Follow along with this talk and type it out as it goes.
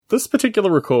this particular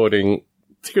recording,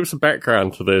 to give some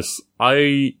background to this,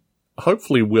 I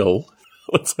hopefully will,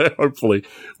 let's say hopefully,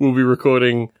 will be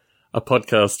recording a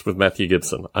podcast with Matthew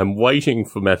Gibson. I'm waiting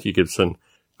for Matthew Gibson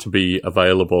to be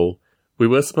available. We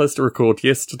were supposed to record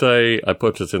yesterday. I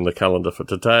put it in the calendar for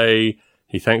today.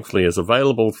 He thankfully is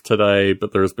available today,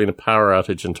 but there has been a power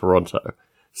outage in Toronto.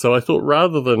 So I thought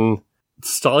rather than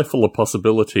stifle a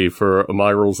possibility for My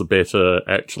Rules Are Better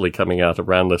actually coming out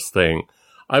around this thing,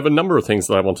 I have a number of things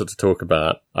that I wanted to talk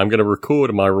about. I'm going to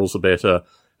record My Rules Are Better,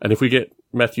 and if we get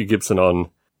Matthew Gibson on,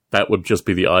 that would just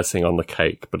be the icing on the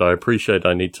cake, but I appreciate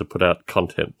I need to put out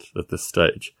content at this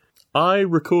stage. I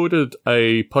recorded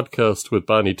a podcast with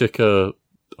Barney Dicker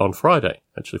on Friday,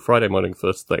 actually Friday morning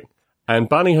first thing, and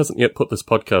Barney hasn't yet put this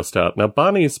podcast out. Now,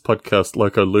 Barney's podcast,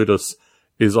 Loco Ludus,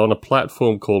 is on a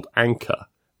platform called Anchor.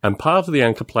 And part of the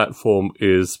Anchor platform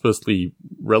is firstly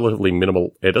relatively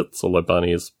minimal edits, although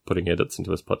Barney is putting edits into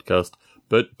his podcast,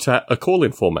 but a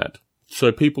call-in format.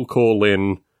 So people call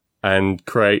in and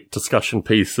create discussion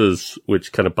pieces,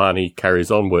 which kind of Barney carries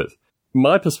on with.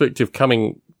 My perspective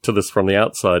coming to this from the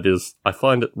outside is I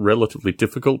find it relatively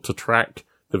difficult to track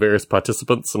the various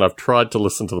participants, and I've tried to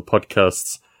listen to the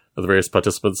podcasts of the various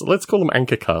participants. Let's call them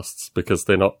Anchorcasts, because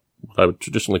they're not what I would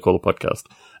traditionally call a podcast.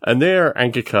 And their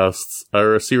Anchorcasts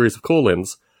are a series of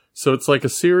call-ins. So it's like a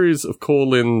series of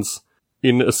call-ins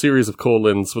in a series of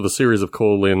call-ins with a series of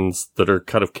call-ins that are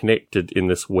kind of connected in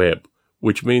this web,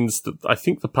 which means that I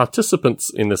think the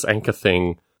participants in this Anchor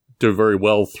thing do very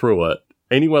well through it.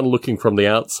 Anyone looking from the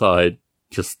outside,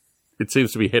 it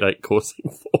seems to be headache causing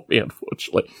for me,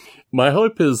 unfortunately. My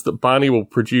hope is that Barney will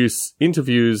produce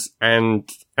interviews and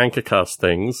Anchorcast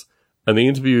things, and the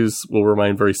interviews will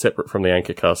remain very separate from the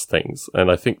Anchorcast things. And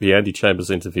I think the Andy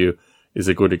Chambers interview is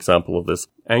a good example of this.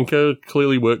 Anchor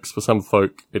clearly works for some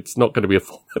folk. It's not going to be a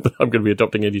format that I'm going to be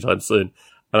adopting anytime soon.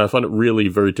 And I find it really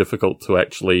very difficult to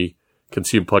actually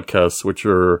consume podcasts which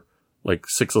are like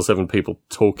 6 or 7 people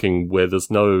talking where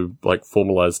there's no like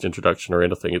formalized introduction or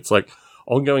anything. It's like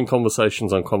ongoing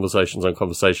conversations on conversations on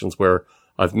conversations where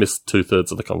I've missed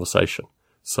 2/3 of the conversation.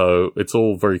 So it's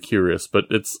all very curious, but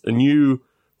it's a new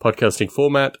podcasting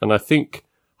format, and I think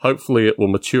hopefully it will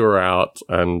mature out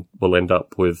and we'll end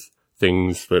up with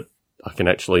things that I can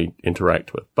actually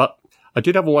interact with. But I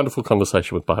did have a wonderful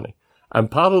conversation with Barney,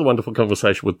 and part of the wonderful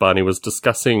conversation with Barney was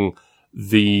discussing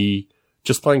the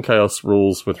Just Plain Chaos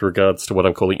rules with regards to what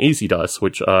I'm calling easy dice,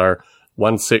 which are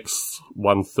 1/6,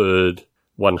 1/3,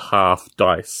 1/2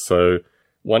 dice. So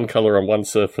 1 color on one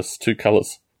surface, 2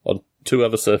 colors on 2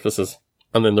 other surfaces,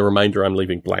 and then the remainder I'm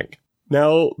leaving blank.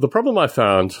 Now, the problem I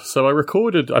found, so I've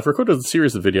recorded a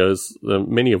series of videos,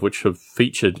 many of which have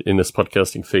featured in this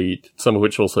podcasting feed, some of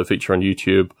which also feature on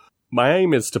YouTube. My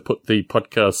aim is to put the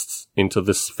podcasts into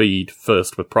this feed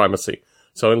first with primacy,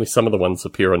 so only some of the ones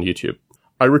appear on YouTube.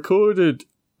 I recorded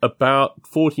about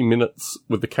 40 minutes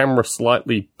with the camera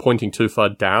slightly pointing too far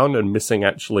down and missing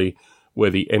actually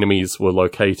where the enemies were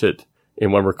located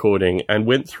in one recording, and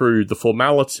went through the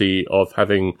formality of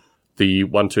having the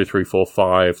 1, 2, 3, 4,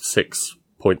 5, 6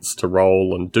 points to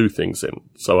roll and do things in,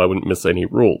 so I wouldn't miss any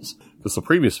rules. Because the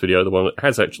previous video, the one that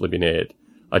has actually been aired,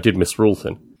 I did miss rules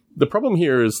in. The problem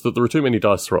here is that there were too many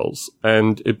dice rolls,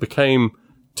 and it became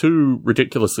too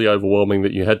ridiculously overwhelming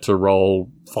that you had to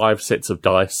roll 5 sets of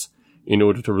dice in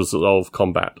order to resolve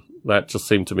combat. That just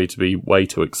seemed to me to be way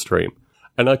too extreme.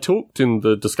 And I talked in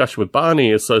the discussion with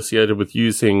Barney associated with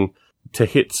using to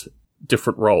hit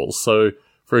different rolls. So,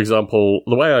 for example,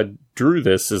 the way I drew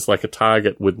this is like a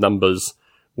target with numbers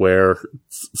where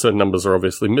certain numbers are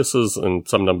obviously misses and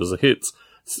some numbers are hits.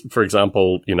 For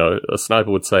example, a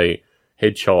sniper would say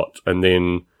headshot, and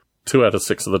then 2 out of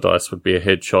 6 of the dice would be a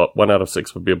headshot, 1 out of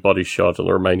 6 would be a body shot, and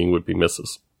the remaining would be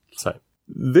misses. So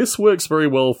this works very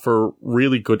well for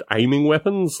really good aiming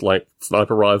weapons like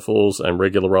sniper rifles and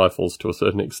regular rifles to a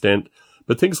certain extent,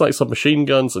 but things like submachine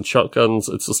guns and shotguns,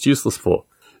 it's just useless for.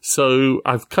 So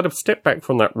I've kind of stepped back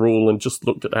from that rule and just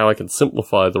looked at how I can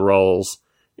simplify the rolls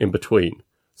in between.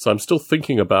 So I'm still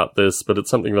thinking about this, but it's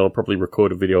something that I'll probably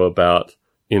record a video about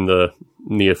in the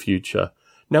near future.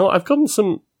 Now, I've gotten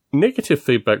some negative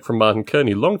feedback from Martin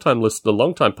Kearney, long-time listener,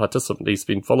 long-time participant. He's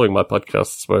been following my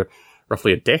podcasts for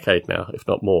roughly a decade now, if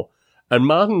not more. And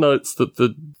Martin notes that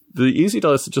the easy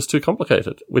dice are just too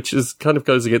complicated, which is kind of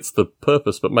goes against the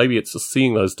purpose, but maybe it's just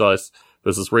seeing those dice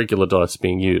versus regular dice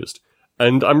being used.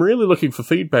 And I'm really looking for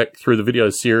feedback through the video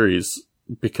series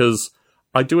because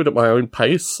I do it at my own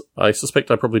pace. I suspect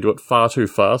I probably do it far too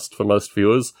fast for most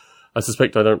viewers. I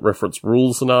suspect I don't reference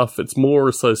rules enough. It's more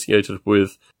associated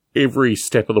with every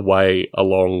step of the way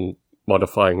along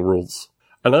modifying rules.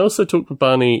 And I also talked with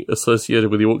Barney associated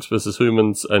with the Orcs vs.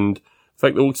 Humans and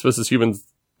fact that Orcs vs.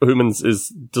 Humans is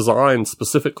designed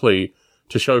specifically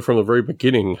to show from the very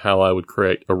beginning how I would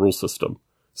create a rule system.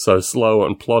 So slow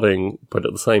and plodding, but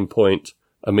at the same point,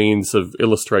 a means of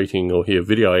illustrating or here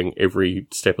videoing every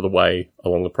step of the way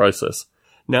along the process.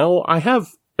 Now, I have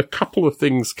a couple of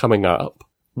things coming up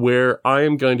where I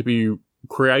am going to be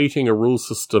creating a rule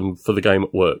system for the game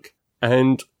at work.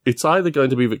 And it's either going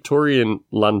to be Victorian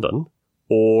London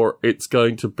or it's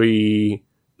going to be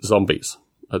zombies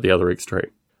at the other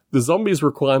extreme. The zombies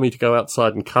require me to go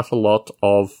outside and cut a lot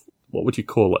of, what would you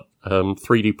call it,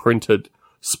 3D printed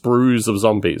sprues of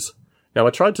zombies. Now, I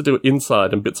tried to do it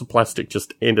inside, and bits of plastic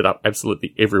just ended up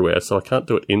absolutely everywhere, so I can't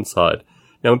do it inside.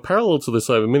 Now, in parallel to this,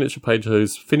 I have a miniature page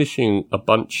who's finishing a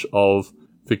bunch of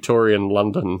Victorian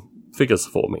London figures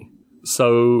for me.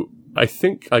 So I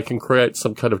think I can create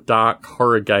some kind of dark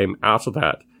horror game out of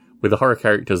that, where the horror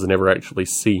characters are never actually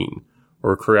seen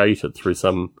or created through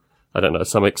some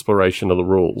exploration of the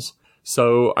rules.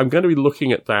 So I'm going to be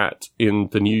looking at that in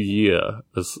the new year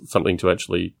as something to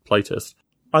actually playtest.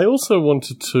 I also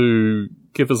wanted to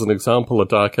give as an example a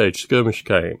Dark Age skirmish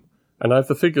game. And I have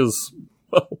the figures,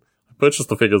 I purchased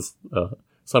the figures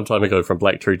some time ago from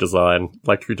Black Tree Design.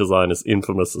 Black Tree Design is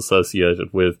infamous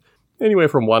associated with anywhere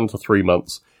from 1 to 3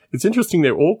 months. It's interesting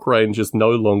their Orc range is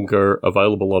no longer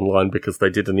available online because they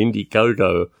did an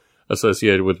Indiegogo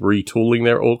associated with retooling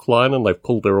their Orc line, and they've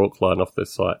pulled their Orc line off their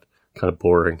site. Kind of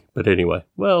boring. But anyway,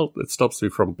 well, it stops me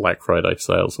from Black Friday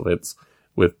sales events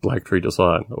with Black Tree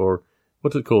Design, or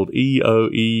what's it called?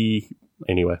 EOE?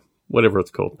 Anyway, whatever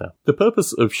it's called now. The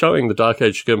purpose of showing the Dark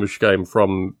Age skirmish game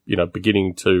from,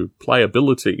 beginning to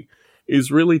playability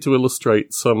is really to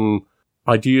illustrate some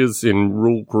ideas in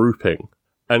rule grouping.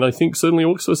 And I think certainly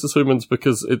Orcs vs. Humans,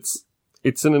 because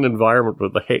it's in an environment where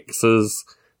the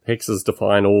hexes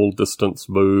define all distance,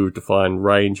 move, define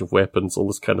range of weapons, all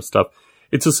this kind of stuff.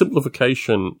 It's a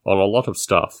simplification on a lot of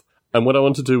stuff. And what I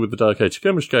want to do with the Dark Age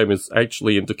skirmish game is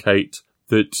actually indicate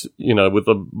that, with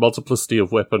a multiplicity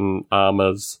of weapon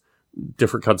armors,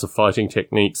 different kinds of fighting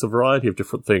techniques, a variety of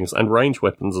different things, and range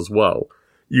weapons as well,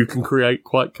 you can create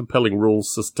quite compelling rule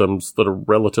systems that are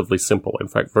relatively simple, in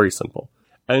fact, very simple.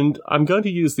 And I'm going to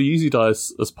use the Easy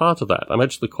Dice as part of that. I'm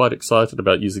actually quite excited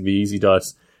about using the Easy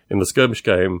Dice in the skirmish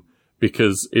game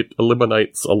because it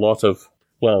eliminates a lot of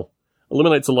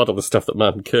the stuff that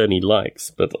Martin Kearney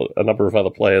likes, but a number of other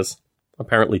players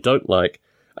apparently don't like,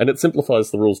 and it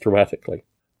simplifies the rules dramatically.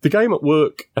 The game at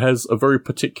work has a very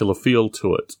particular feel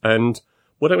to it, and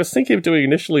what I was thinking of doing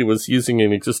initially was using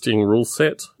an existing rule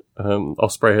set.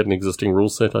 Osprey had an existing rule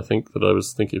set, I think, that I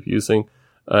was thinking of using,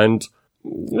 and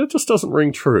it just doesn't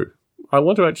ring true. I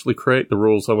want to actually create the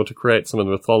rules. I want to create some of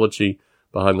the mythology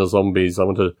behind the zombies. I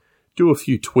want to do a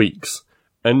few tweaks.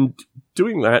 And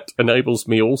doing that enables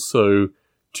me also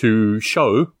to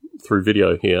show, through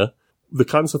video here, the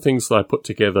kinds of things that I put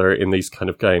together in these kind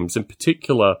of games. In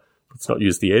particular, let's not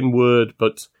use the N-word,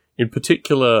 but in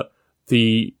particular,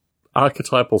 the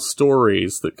archetypal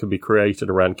stories that can be created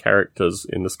around characters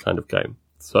in this kind of game.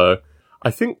 So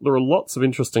I think there are lots of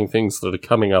interesting things that are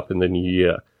coming up in the new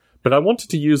year. But I wanted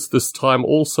to use this time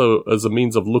also as a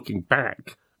means of looking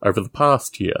back over the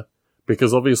past year,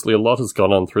 because obviously a lot has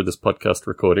gone on through this podcast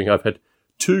recording. I've had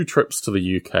 2 trips to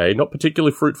the UK, not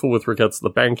particularly fruitful with regards to the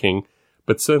banking,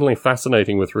 but certainly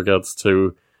fascinating with regards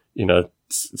to,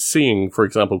 seeing, for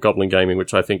example, Goblin Gaming,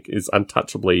 which I think is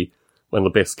untouchably one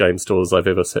of the best game stores I've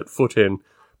ever set foot in,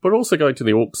 but also going to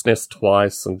the Orcs Nest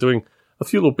twice and doing a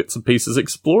few little bits and pieces,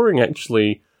 exploring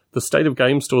actually the state of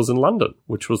game stores in London,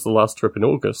 which was the last trip in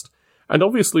August, and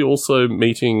obviously also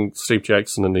meeting Steve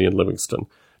Jackson and Ian Livingstone.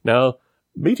 Now,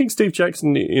 meeting Steve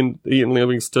Jackson and Ian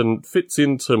Livingstone fits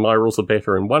into My Rules Are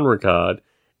Better in one regard.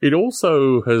 It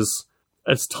also has,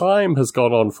 as time has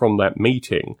gone on from that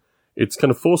meeting, it's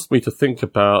kind of forced me to think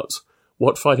about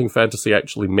what fighting fantasy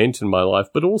actually meant in my life,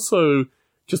 but also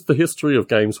just the history of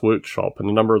Games Workshop and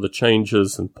a number of the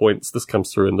changes and points. This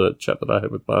comes through in the chat that I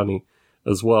had with Barney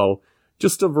as well.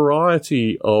 Just a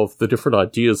variety of the different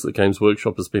ideas that Games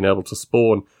Workshop has been able to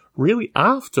spawn really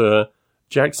after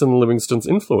Jackson and Livingstone's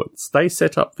influence. They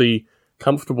set up the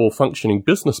comfortable functioning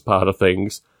business part of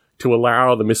things to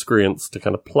allow the miscreants to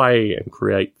kind of play and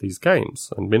create these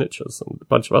games and miniatures and a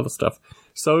bunch of other stuff.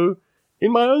 So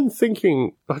in my own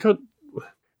thinking,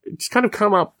 it's kind of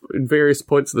come up in various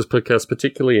points of this podcast,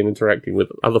 particularly in interacting with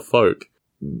other folk,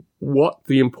 what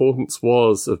the importance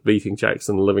was of meeting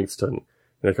Jackson and Livingstone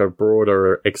in a kind of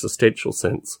broader existential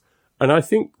sense. And I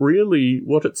think really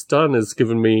what it's done is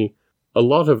given me a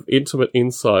lot of intimate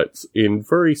insights in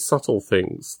very subtle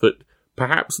things that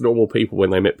perhaps normal people, when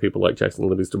they met people like Jackson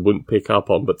and Livingstone, wouldn't pick up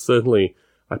on, but certainly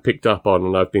I picked up on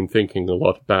and I've been thinking a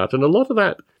lot about. And a lot of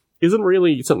that isn't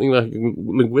really something that I can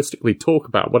linguistically talk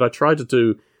about. What I try to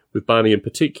do with Barney in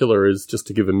particular is just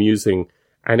to give amusing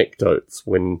anecdotes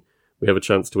when we have a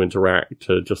chance to interact,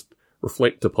 to just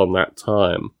reflect upon that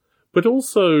time. But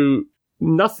also,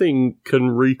 nothing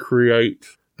can recreate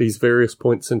these various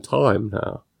points in time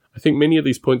now. I think many of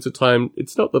these points in time,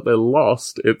 it's not that they're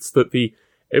lost, it's that the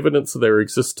evidence of their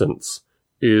existence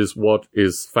is what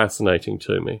is fascinating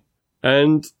to me.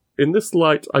 And in this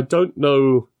light, I don't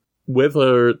know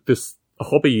whether this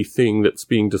hobby thing that's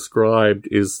being described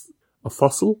is a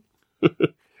fossil,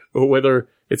 or whether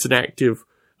it's an active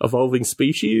evolving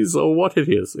species, or what it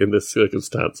is in this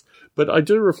circumstance. But I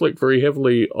do reflect very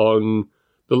heavily on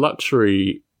the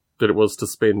luxury that it was to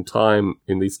spend time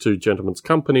in these two gentlemen's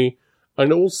company,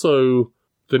 and also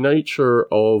the nature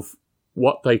of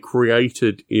what they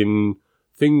created in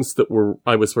things that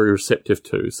I was very receptive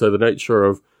to. So the nature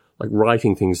of like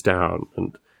writing things down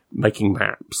and making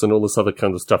maps and all this other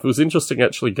kind of stuff. It was interesting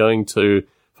actually going to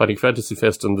Fighting Fantasy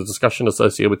Fest and the discussion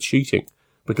associated with cheating,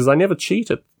 because I never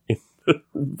cheated in the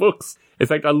books. In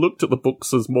fact, I looked at the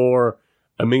books as more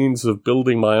a means of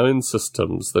building my own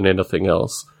systems than anything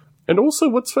else. And also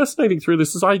what's fascinating through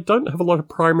this is I don't have a lot of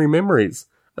primary memories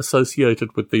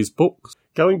associated with these books.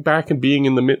 Going back and being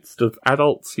in the midst of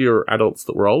adults here, adults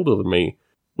that were older than me,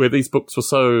 where these books were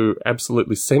so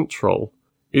absolutely central,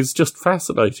 is just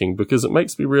fascinating, because it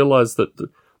makes me realize that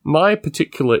my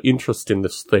particular interest in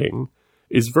this thing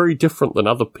is very different than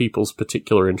other people's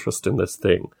particular interest in this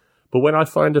thing. But when I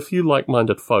find a few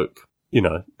like-minded folk,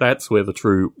 that's where the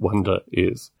true wonder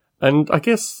is. And I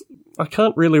guess I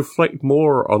can't really reflect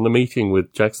more on the meeting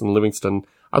with Jackson Livingston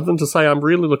other than to say I'm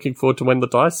really looking forward to when the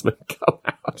Dice Men come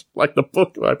out, like the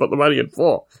book that I put the money in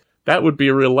for. That would be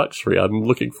a real luxury. I'm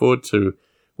looking forward to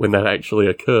when that actually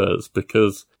occurs,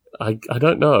 because I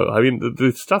don't know. I mean,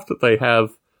 the stuff that they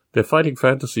have, they're Fighting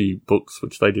Fantasy books,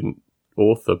 which they didn't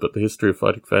author, but the History of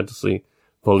Fighting Fantasy,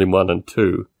 Volume 1 and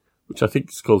 2, which I think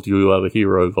is called You Are the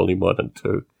Hero, Volume 1 and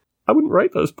 2. I wouldn't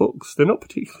rate those books. They're not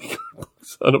particularly good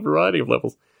books on a variety of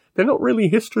levels. They're not really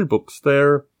history books.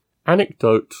 They're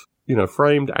anecdote,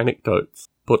 framed anecdotes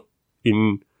put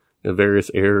in various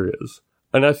areas.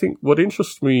 And I think what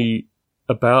interests me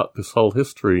about this whole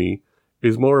history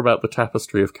is more about the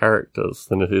tapestry of characters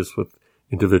than it is with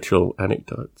individual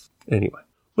anecdotes. Anyway,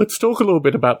 let's talk a little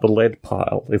bit about the lead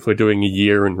pile if we're doing a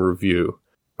year in review.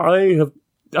 I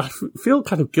feel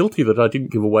kind of guilty that I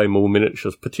didn't give away more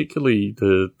miniatures, particularly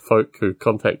the folk who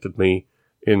contacted me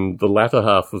in the latter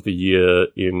half of the year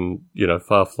in,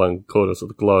 far-flung corners of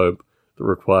the globe that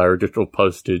require additional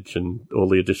postage and all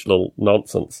the additional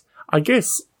nonsense. I guess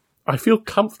I feel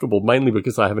comfortable, mainly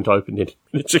because I haven't opened any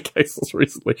miniature cases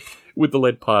recently, with the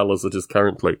lead pile as it is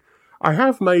currently. I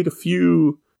have made a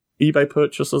few eBay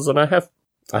purchases, and I have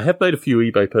made a few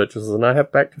eBay purchases, and I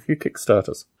have backed a few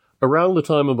Kickstarters. Around the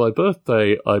time of my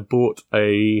birthday, I bought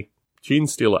a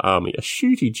Genestealer army, a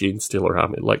shooty Genestealer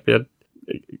army. Like,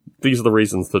 these are the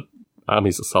reasons that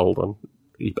armies are sold on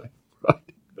eBay,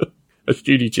 right? A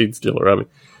shooty Genestealer army.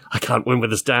 I can't win with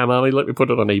this damn army, let me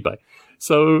put it on eBay.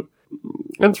 So,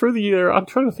 and through the year, I'm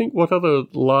trying to think what other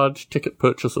large ticket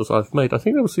purchases I've made. I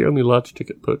think that was the only large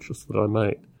ticket purchase that I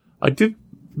made.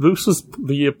 This was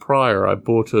the year prior, I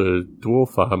bought a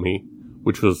dwarf army,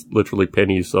 which was literally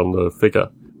pennies on the figure,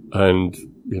 and,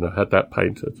 had that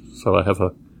painted. So I have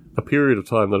a period of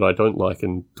time that I don't like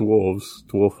in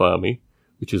dwarf army,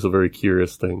 which is a very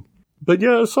curious thing. But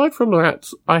yeah, aside from that,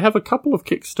 I have a couple of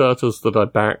Kickstarters that I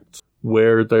backed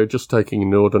where they're just taking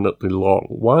inordinately long.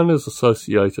 One is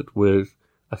associated with,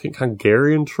 I think,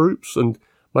 Hungarian troops, and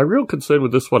my real concern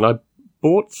with this one, I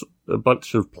bought a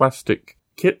bunch of plastic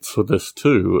kits for this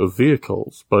too, of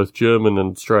vehicles, both German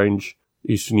and strange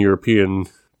Eastern European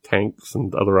tanks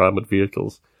and other armoured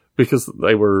vehicles, because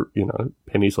they were,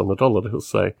 pennies on the dollar, they'll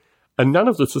say. And none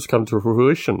of this has come to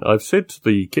fruition. I've said to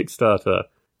the Kickstarter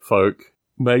folk,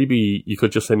 maybe you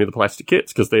could just send me the plastic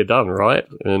kits, because they're done, right?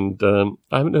 And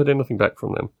I haven't heard anything back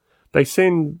from them. They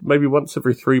send maybe once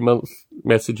every 3 months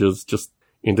messages just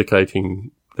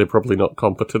indicating they're probably not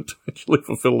competent to actually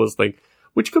fulfill this thing,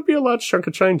 which could be a large chunk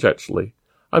of change, actually.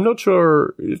 I'm not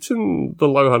sure. It's in the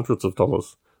low hundreds of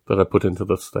dollars that I put into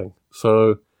this thing.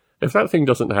 So if that thing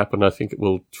doesn't happen, I think it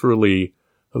will truly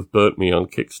have burnt me on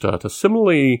Kickstarter.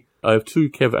 Similarly, I have 2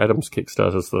 Kev Adams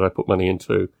Kickstarters that I put money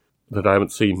into that I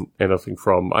haven't seen anything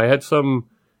from. I had some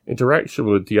interaction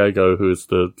with Diego, who is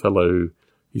the fellow,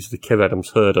 he's the Kev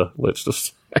Adams herder, let's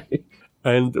just say.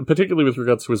 And particularly with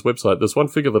regards to his website, there's one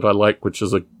figure that I like, which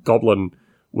is a goblin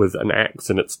with an axe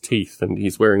in its teeth, and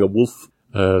he's wearing a wolf,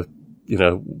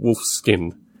 wolf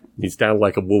skin. He's down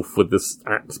like a wolf with this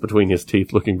axe between his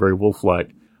teeth, looking very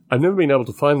wolf-like. I've never been able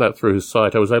to find that through his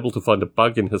site. I was able to find a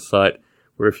bug in his site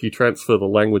where if you transfer the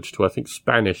language to, I think,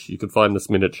 Spanish, you could find this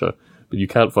miniature, but you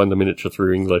can't find the miniature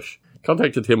through English.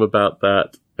 Contacted him about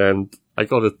that, and I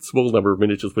got a small number of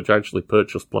miniatures which I actually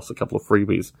purchased, plus a couple of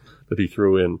freebies that he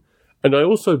threw in. And I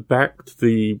also backed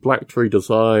the Black Tree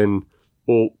Design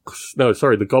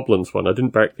the Goblins one. I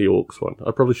didn't back the Orcs one.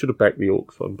 I probably should have backed the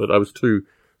Orcs one, but I was too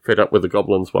fed up with the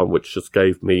Goblins one, which just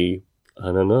gave me,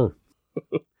 I don't know,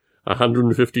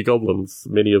 150 goblins,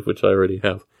 many of which I already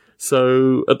have.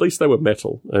 So at least they were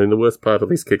metal. I mean, the worst part of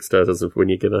these Kickstarters is when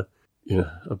you get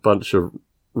a bunch of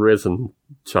resin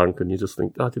chunk and you just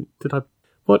think,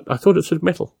 what? I thought it said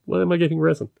metal. Why am I getting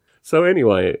resin? So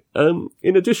anyway,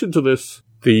 in addition to this,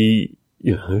 the,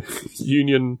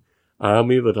 Union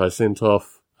Army that I sent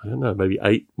off, I don't know, maybe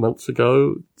 8 months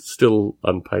ago, still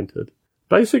unpainted.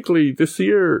 Basically, this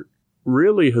year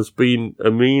really has been a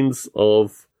means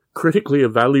of critically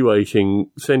evaluating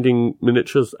sending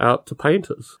miniatures out to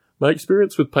painters. My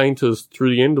experience with painters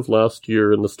through the end of last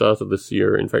year and the start of this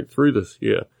year, in fact through this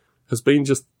year, has been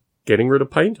just getting rid of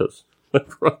painters.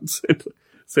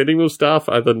 Sending them stuff,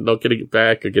 either not getting it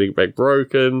back or getting it back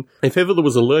broken. If ever there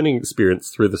was a learning experience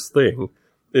through this thing,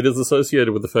 it is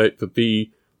associated with the fact that the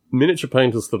miniature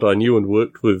painters that I knew and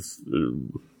worked with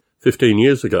 15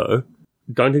 years ago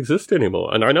don't exist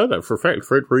anymore. And I know that for a fact.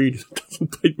 Fred Reed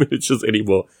doesn't paint miniatures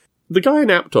anymore. The guy in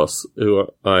Aptos, who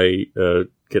I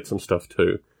get some stuff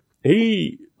to,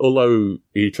 although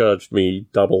he charged me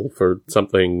double for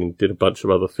something and did a bunch of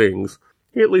other things,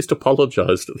 he at least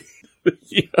apologized at the end of the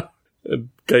year and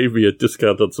gave me a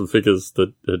discount on some figures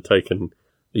that had taken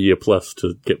a year plus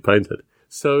to get painted.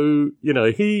 So,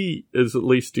 he is at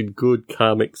least in good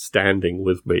karmic standing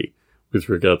with me with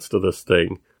regards to this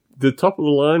thing. The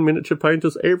top-of-the-line miniature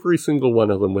painters, every single one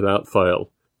of them without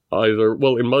fail,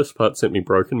 in most parts sent me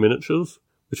broken miniatures,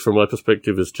 which from my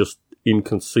perspective is just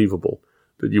inconceivable,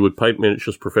 that you would paint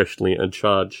miniatures professionally and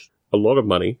charge a lot of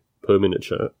money per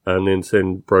miniature and then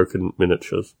send broken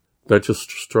miniatures. That just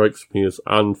strikes me as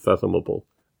unfathomable.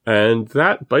 And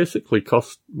that basically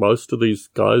cost most of these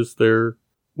guys their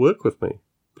work with me.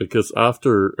 Because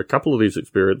after a couple of these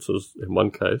experiences, in one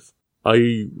case,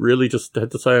 I really just had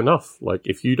to say enough. Like,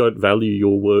 if you don't value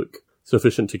your work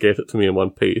sufficient to get it to me in one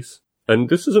piece, and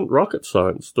this isn't rocket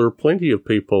science, there are plenty of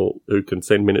people who can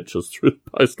send miniatures through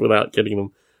the post without getting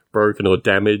them broken or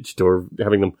damaged or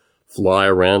having them fly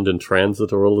around in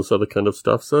transit or all this other kind of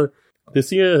stuff. So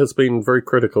this year has been very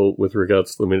critical with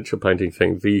regards to the miniature painting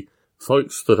thing. The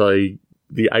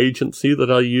agency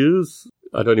that I use,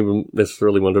 I don't even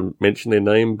necessarily want to mention their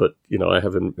name, but, I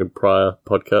have in prior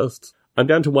podcasts. I'm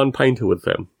down to one painter with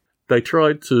them. They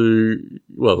tried to,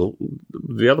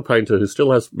 the other painter who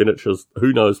still has miniatures,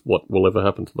 who knows what will ever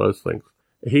happen to those things.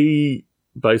 He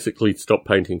basically stopped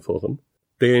painting for them.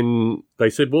 Then they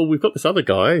said, well, we've got this other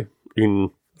guy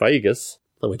in Vegas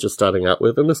that we're just starting out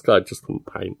with, and this guy just couldn't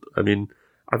paint. I mean,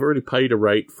 I've already paid a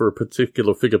rate for a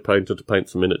particular figure painter to paint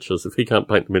some miniatures. If he can't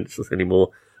paint the miniatures anymore,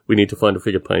 we need to find a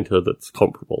figure painter that's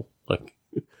comparable. Like,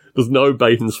 there's no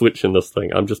bait and switch in this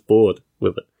thing. I'm just bored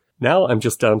with it. Now I'm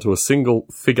just down to a single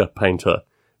figure painter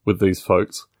with these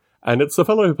folks. And it's the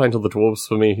fellow who painted the dwarves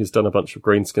for me. He's done a bunch of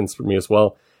greenskins for me as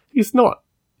well. He's not,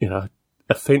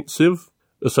 offensive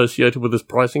associated with his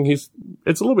pricing. It's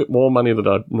a little bit more money than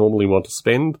I'd normally want to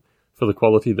spend for the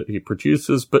quality that he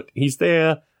produces, but he's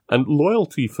there. And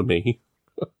loyalty for me,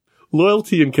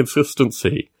 loyalty and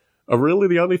consistency are really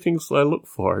the only things that I look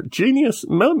for. Genius,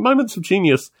 moments of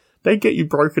genius, they get you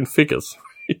broken figures.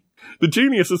 The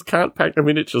geniuses can't pack the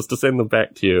miniatures to send them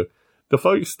back to you. The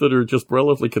folks that are just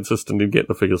relatively consistent and get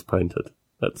the figures painted,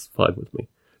 that's fine with me.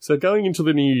 So going into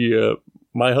the new year,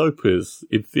 my hope is,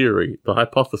 in theory, the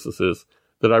hypothesis is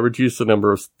that I reduce the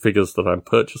number of figures that I'm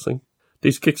purchasing.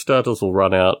 These Kickstarters will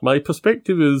run out. My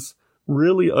perspective is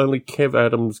really only Kev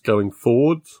Adams going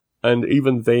forwards, and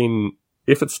even then,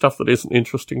 if it's stuff that isn't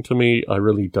interesting to me, I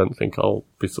really don't think I'll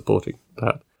be supporting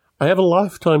that. I have a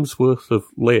lifetime's worth of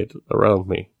lead around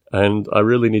me, and I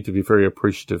really need to be very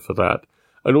appreciative for that.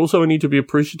 And also I need to be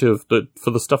appreciative that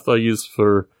for the stuff that I use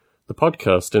for the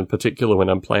podcast, in particular when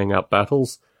I'm playing out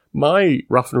battles, my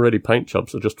rough and ready paint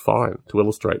jobs are just fine to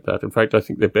illustrate that. In fact, I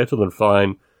think they're better than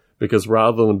fine, because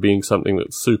rather than being something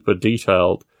that's super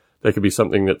detailed, they could be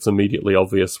something that's immediately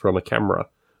obvious from a camera,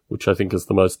 which I think is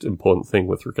the most important thing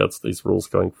with regards to these rules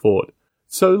going forward.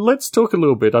 So let's talk a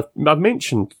little bit. I've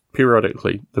mentioned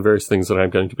periodically the various things that I'm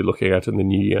going to be looking at in the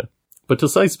new year. But to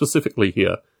say specifically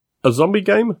here, a zombie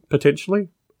game, potentially.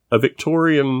 A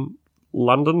Victorian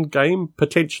London game,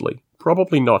 potentially.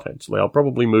 Probably not, actually. I'll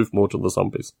probably move more to the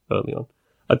zombies early on.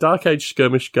 a Dark Age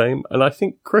skirmish game, and I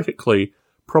think critically,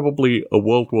 probably a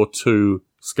World War II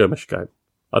skirmish game.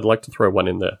 I'd like to throw one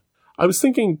in there. I was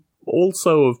thinking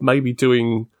also of maybe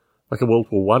doing like a World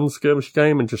War I skirmish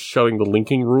game and just showing the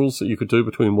linking rules that you could do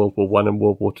between World War I and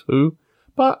World War II.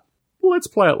 But let's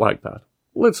play it like that.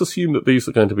 Let's assume that these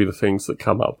are going to be the things that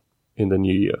come up in the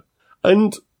new year.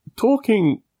 And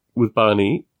talking with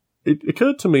Barney, it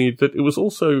occurred to me that it was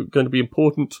also going to be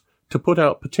important to put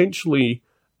out potentially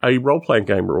a role-playing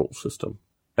game rule system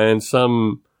and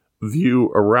some view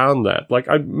around that. Like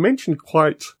I mentioned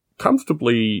quite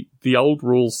comfortably the old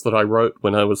rules that I wrote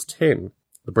when I was 10,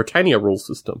 the Britannia rule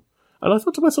system. And I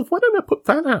thought to myself, why don't I put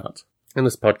that out in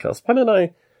this podcast? Why don't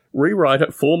I rewrite it,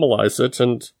 formalize it,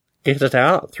 and get it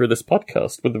out through this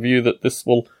podcast with the view that this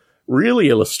will really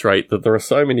illustrate that there are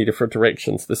so many different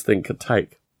directions this thing could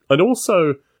take. And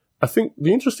also, I think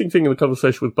the interesting thing in the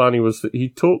conversation with Barney was that he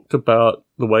talked about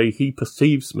the way he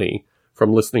perceives me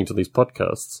from listening to these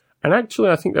podcasts. And actually,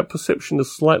 I think that perception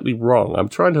is slightly wrong.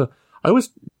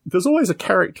 There's always a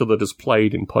character that is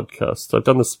played in podcasts. I've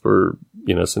done this for,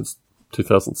 since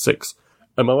 2006.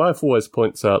 And my wife always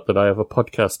points out that I have a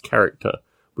podcast character,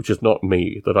 which is not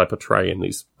me, that I portray in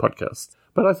these podcasts.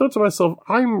 But I thought to myself,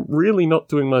 I'm really not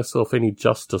doing myself any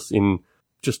justice in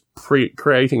just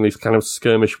creating these kind of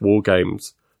skirmish war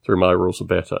games through My Rules Are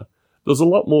Better. There's a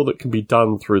lot more that can be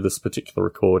done through this particular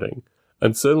recording.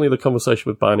 And certainly the conversation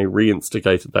with Barney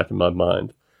re-instigated that in my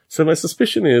mind. So my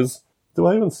suspicion is, do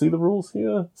I even see the rules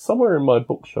here? Somewhere in my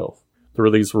bookshelf, there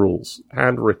are these rules,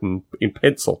 handwritten in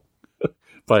pencil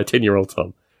by a 10-year-old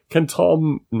Tom. Can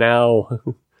Tom, now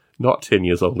not 10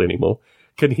 years old anymore,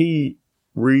 can he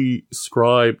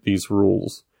re-scribe these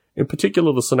rules, in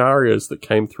particular the scenarios that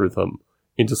came through them,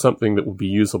 into something that would be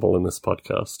usable in this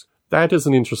podcast? That is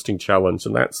an interesting challenge,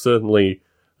 and that certainly,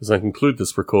 as I conclude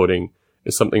this recording,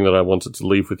 is something that I wanted to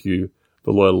leave with you,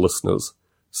 the loyal listeners.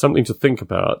 Something to think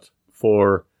about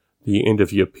for the end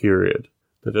of year period,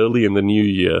 that early in the new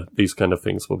year, these kind of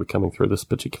things will be coming through this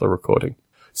particular recording.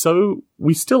 So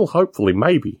we still hopefully,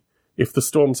 maybe, if the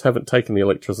storms haven't taken the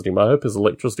electricity, my hope is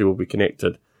electricity will be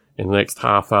connected in the next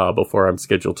half hour before I'm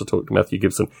scheduled to talk to Matthew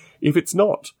Gibson. If it's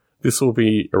not, this will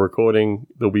be a recording.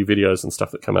 There'll be videos and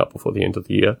stuff that come out before the end of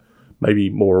the year. Maybe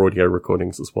more audio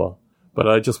recordings as well. But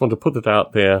I just want to put it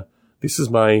out there. This is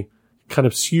my kind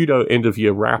of pseudo end of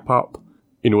year wrap up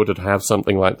in order to have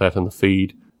something like that in the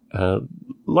feed.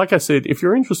 Like I said, if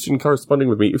you're interested in corresponding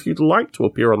with me, if you'd like to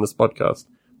appear on this podcast,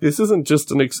 this isn't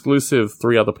just an exclusive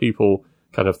 3 other people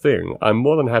kind of thing. I'm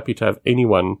more than happy to have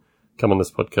anyone come on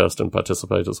this podcast and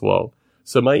participate as well.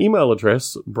 So my email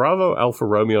address, Bravo Alpha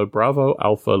Romeo, Bravo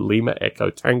Alpha Lima Echo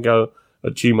Tango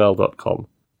 @gmail.com.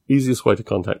 Easiest way to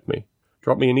contact me.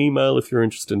 Drop me an email if you're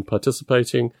interested in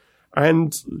participating.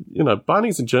 And,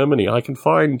 Barney's in Germany. I can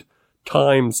find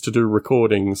times to do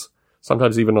recordings,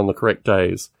 sometimes even on the correct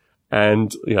days.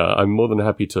 And, I'm more than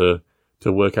happy to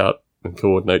work out and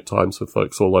coordinate times with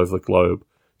folks all over the globe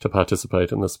to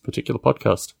participate in this particular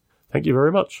podcast. Thank you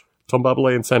very much. Tom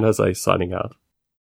Barbalet in San Jose signing out.